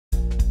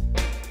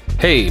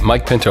Hey,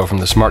 Mike Pinto from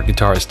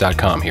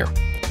thesmartguitarist.com here.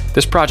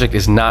 This project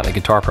is not a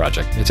guitar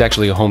project, it's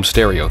actually a home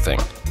stereo thing.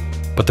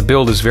 But the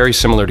build is very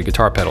similar to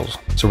guitar pedals,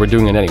 so we're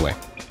doing it anyway.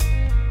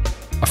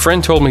 A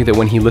friend told me that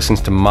when he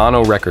listens to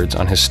mono records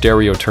on his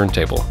stereo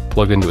turntable,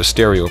 plugged into a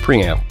stereo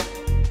preamp,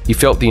 he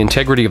felt the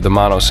integrity of the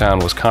mono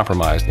sound was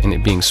compromised in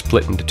it being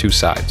split into two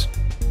sides.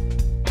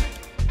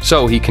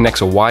 So he connects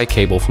a Y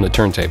cable from the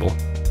turntable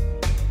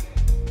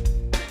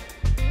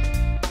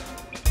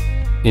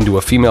into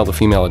a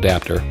female-to-female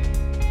adapter,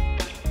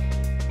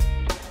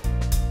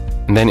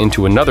 and then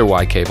into another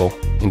Y cable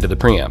into the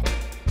preamp.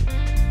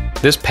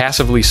 This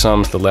passively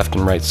sums the left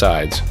and right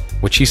sides,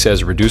 which he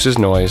says reduces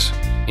noise,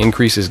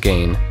 increases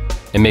gain,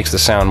 and makes the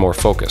sound more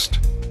focused.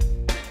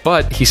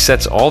 But he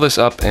sets all this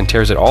up and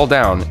tears it all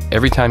down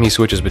every time he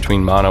switches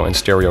between mono and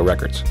stereo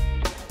records.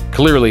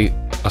 Clearly,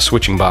 a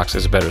switching box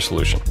is a better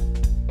solution.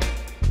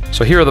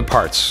 So here are the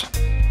parts.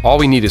 All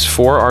we need is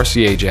 4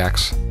 RCA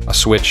jacks, a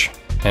switch,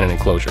 and an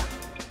enclosure.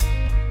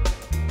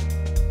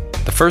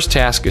 The first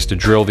task is to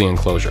drill the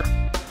enclosure.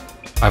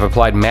 I've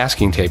applied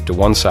masking tape to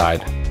one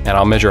side, and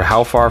I'll measure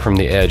how far from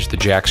the edge the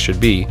jacks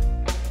should be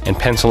and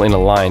pencil in a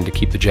line to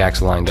keep the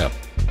jacks lined up.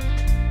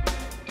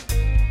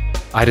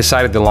 I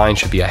decided the line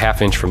should be a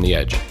 ½ inch from the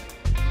edge.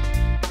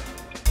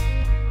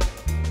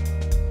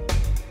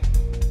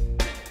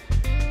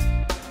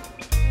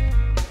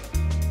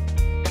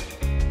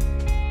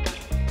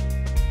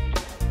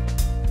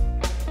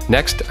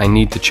 Next, I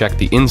need to check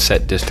the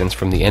inset distance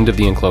from the end of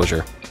the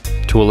enclosure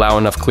to allow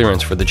enough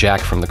clearance for the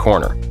jack from the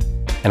corner,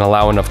 and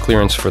allow enough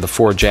clearance for the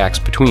 4 jacks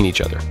between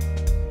each other.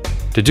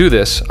 To do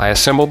this, I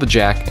assemble the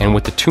jack and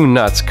with the 2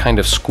 nuts kind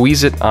of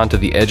squeeze it onto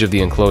the edge of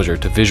the enclosure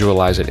to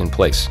visualize it in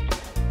place,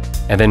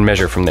 and then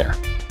measure from there.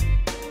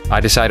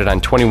 I decided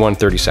on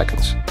 21/30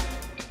 seconds.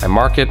 I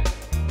mark it,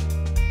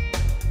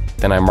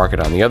 then I mark it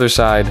on the other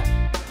side,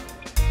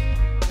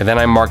 and then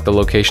I mark the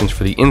locations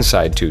for the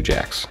inside 2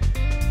 jacks.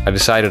 I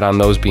decided on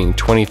those being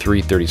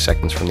 23/30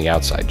 seconds from the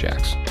outside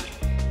jacks.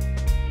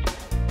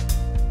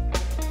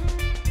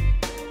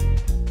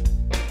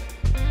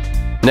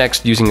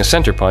 Next, using a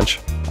center punch,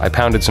 I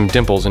pounded some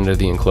dimples into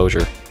the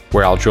enclosure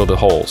where I'll drill the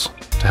holes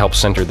to help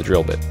center the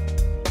drill bit.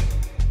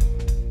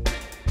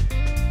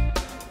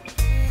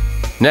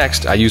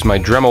 Next, I used my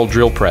Dremel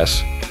drill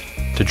press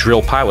to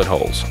drill pilot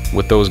holes,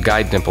 with those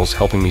guide dimples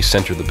helping me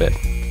center the bit.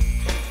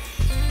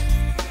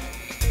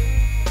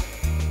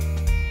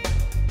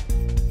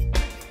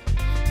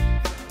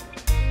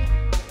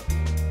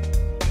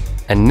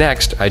 And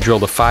next, I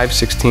drilled a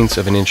 5/16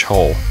 of an inch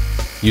hole,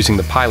 using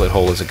the pilot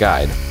hole as a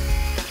guide.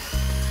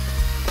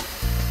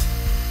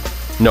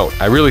 Note,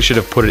 I really should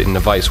have put it in a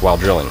vise while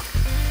drilling.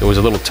 It was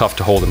a little tough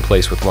to hold in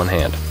place with one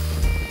hand.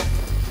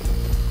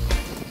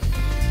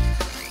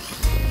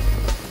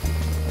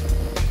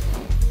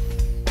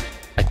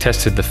 I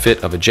tested the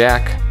fit of a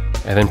jack,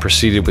 and then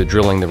proceeded with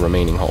drilling the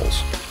remaining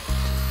holes.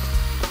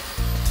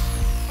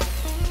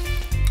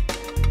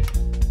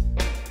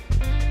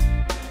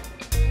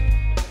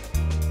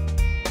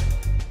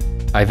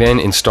 I then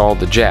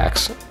installed the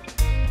jacks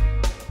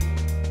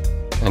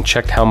and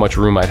checked how much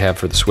room I'd have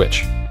for the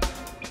switch.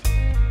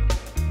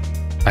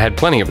 I had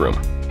plenty of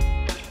room.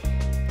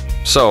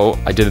 So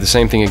I did the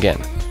same thing again.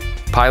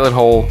 Pilot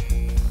hole,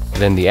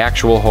 then the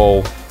actual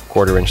hole,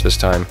 1/4 inch this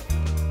time,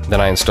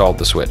 then I installed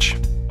the switch.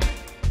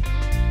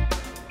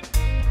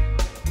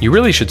 You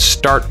really should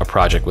start a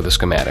project with a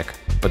schematic,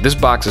 but this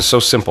box is so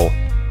simple,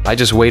 I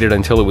just waited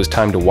until it was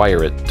time to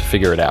wire it to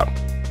figure it out.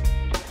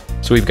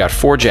 So we've got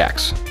 4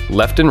 jacks,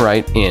 left and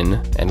right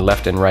in and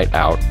left and right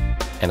out,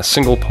 and a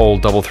single pole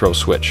double throw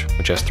switch,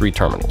 which has 3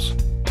 terminals.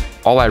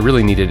 All I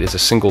really needed is a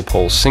single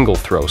pole single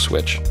throw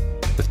switch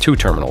with 2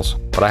 terminals,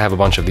 but I have a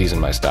bunch of these in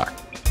my stock.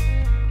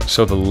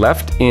 So the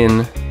left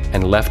in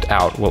and left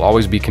out will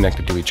always be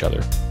connected to each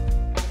other,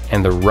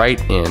 and the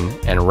right in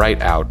and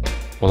right out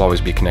will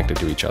always be connected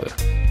to each other.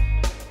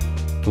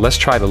 Let's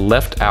try the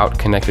left out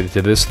connected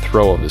to this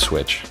throw of the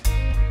switch,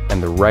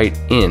 and the right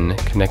in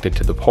connected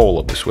to the pole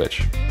of the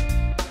switch.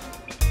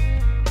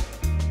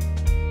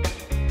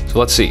 So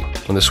let's see,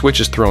 when the switch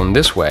is thrown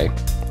this way,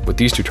 with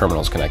these 2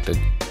 terminals connected,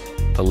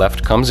 the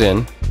left comes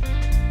in,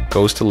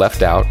 goes to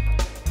left out,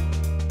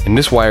 and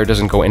this wire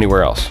doesn't go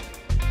anywhere else.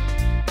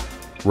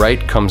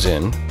 Right comes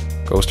in,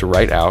 goes to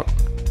right out,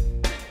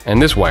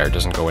 and this wire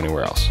doesn't go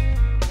anywhere else.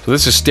 So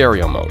this is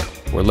stereo mode,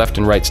 where left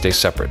and right stay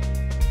separate.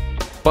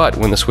 But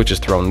when the switch is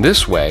thrown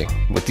this way,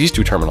 with these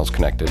 2 terminals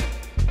connected,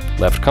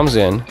 left comes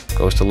in,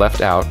 goes to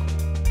left out,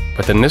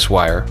 but then this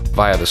wire,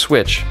 via the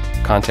switch,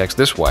 contacts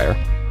this wire,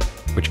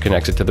 which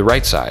connects it to the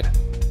right side.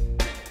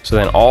 So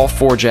then all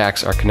 4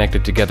 jacks are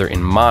connected together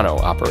in mono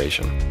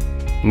operation.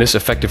 And this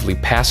effectively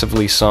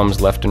passively sums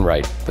left and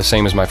right, the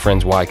same as my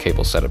friend's Y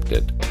cable setup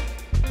did.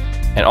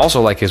 And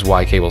also like his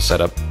Y cable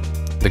setup,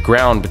 the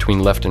ground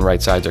between left and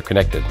right sides are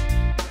connected,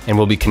 and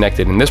will be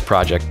connected in this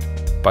project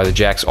by the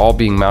jacks all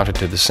being mounted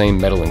to the same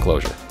metal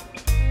enclosure.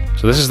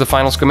 So this is the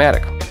final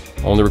schematic,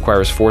 only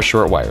requires 4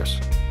 short wires.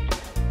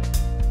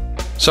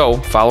 So,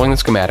 following the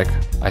schematic,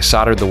 I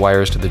soldered the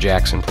wires to the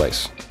jacks in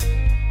place.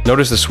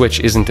 Notice the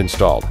switch isn't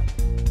installed.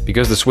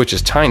 Because the switch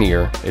is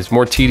tinier, it's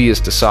more tedious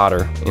to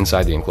solder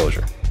inside the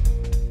enclosure.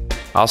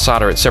 I'll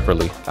solder it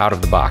separately out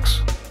of the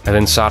box, and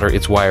then solder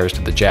its wires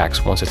to the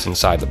jacks once it's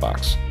inside the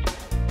box.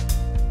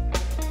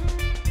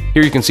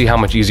 Here you can see how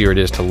much easier it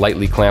is to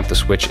lightly clamp the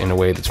switch in a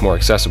way that's more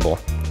accessible,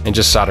 and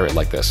just solder it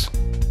like this.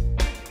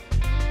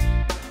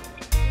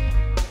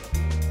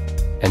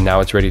 And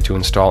now it's ready to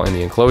install in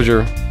the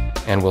enclosure,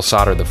 and we'll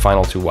solder the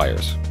final 2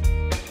 wires.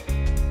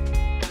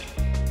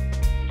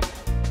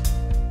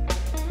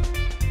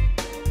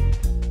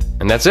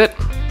 And that's it!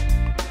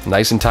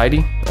 Nice and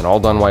tidy, and all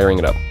done wiring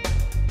it up.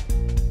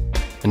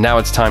 And now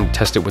it's time to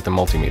test it with the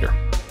multimeter.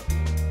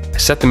 I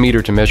set the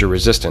meter to measure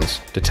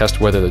resistance to test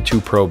whether the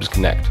 2 probes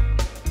connect.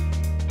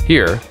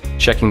 Here,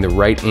 checking the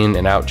right in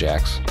and out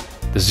jacks,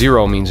 the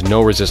 0 means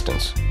no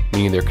resistance,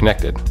 meaning they're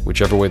connected,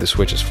 whichever way the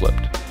switch is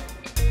flipped.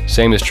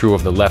 Same is true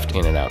of the left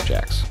in and out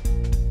jacks.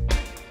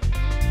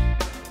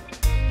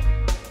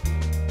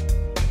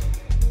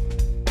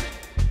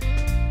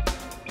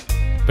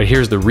 But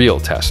here's the real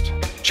test,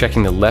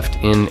 checking the left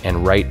in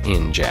and right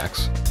in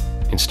jacks.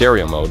 In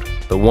stereo mode,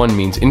 the 1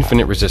 means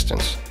infinite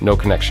resistance, no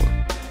connection.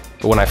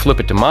 But when I flip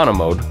it to mono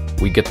mode,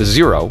 we get the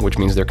 0, which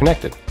means they're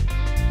connected.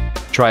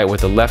 Try it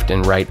with the left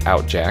and right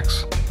out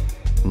jacks,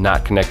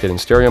 not connected in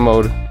stereo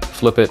mode,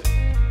 flip it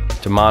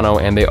to mono,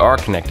 and they are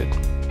connected.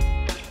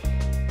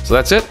 So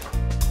that's it,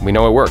 we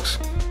know it works.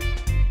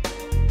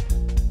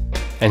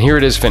 And here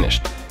it is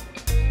finished.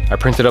 I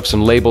printed up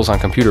some labels on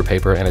computer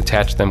paper and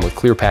attached them with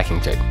clear packing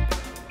tape.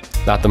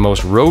 Not the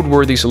most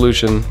roadworthy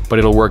solution, but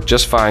it'll work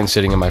just fine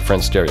sitting in my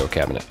friend's stereo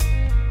cabinet.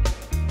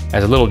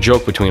 As a little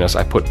joke between us,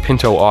 I put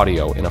Pinto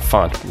Audio in a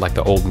font like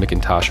the old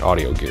Macintosh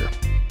audio gear.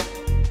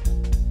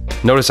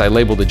 Notice I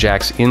labeled the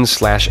jacks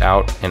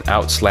in/out and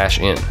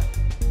out/in.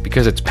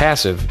 Because it's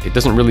passive, it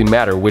doesn't really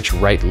matter which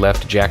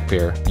right-left jack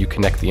pair you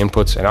connect the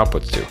inputs and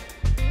outputs to.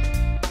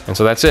 And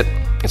so that's it,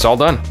 it's all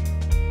done.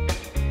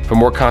 For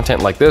more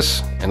content like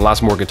this, and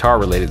lots more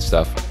guitar-related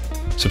stuff,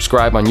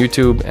 subscribe on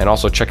YouTube and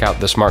also check out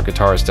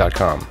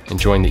thesmartguitarist.com and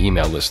join the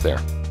email list there.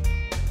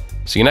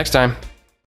 See you next time.